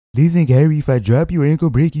Listen, Kyrie, if I drop your ankle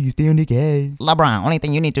break you stay on the Cavs. LeBron, only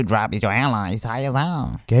thing you need to drop is your hairline. It's high as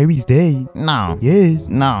hell. Kyrie, stay. No. Yes.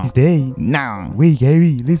 No. Stay. No. Wait,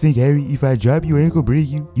 Kyrie, listen, Kyrie, if I drop your ankle break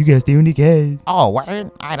you gotta stay on the Cavs. Oh,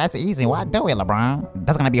 word? Alright, that's easy. Why do it, LeBron?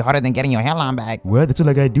 That's gonna be harder than getting your hairline back. Well, that's all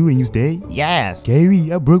I gotta do and you stay? Yes.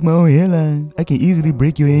 Kyrie, I broke my own hairline. I can easily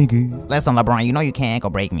break your ankles. Listen, LeBron, you know you can't ankle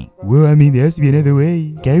break me. Well, I mean, there has to be another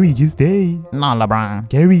way. Kyrie, just stay. No, LeBron.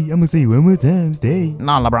 Kyrie, I'm gonna say it one more time, stay.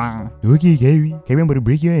 No, LeBron. Okay, Kyrie. Kyrie, I'm about to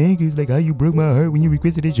break your ankles like how you broke my heart when you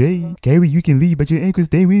requested a trade. Kyrie, you can leave, but your ankles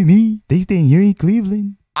stay with me. They staying here in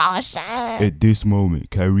Cleveland. Oh, shit. At this moment,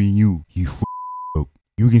 Kyrie knew he up.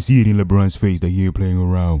 You can see it in LeBron's face that he ain't playing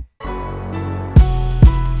around.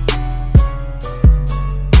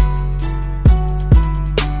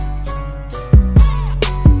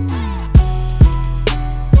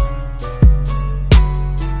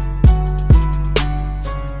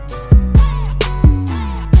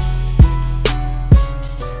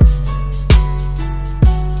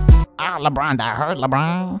 LeBron, that hurt,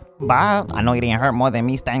 LeBron. But I know it didn't hurt more than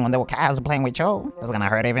me staying on the Cavs playing with you. That's gonna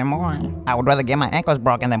hurt even more. I would rather get my ankles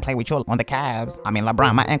broken than play with you on the Cavs. I mean,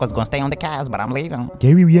 LeBron, my ankles gonna stay on the Cavs, but I'm leaving.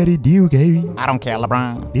 Kyrie, we had a deal, Kyrie. I don't care,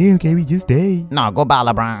 LeBron. Damn, Kyrie, just stay. No, go bye,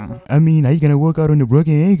 LeBron. I mean, how you gonna work out on the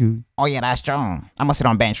broken ankle? Oh yeah, that's true. I'm gonna sit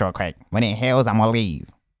on bench real quick. When it heals, I'm gonna leave.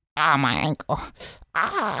 Ah, my ankle.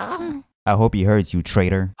 Ah. I hope he hurts you,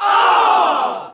 traitor.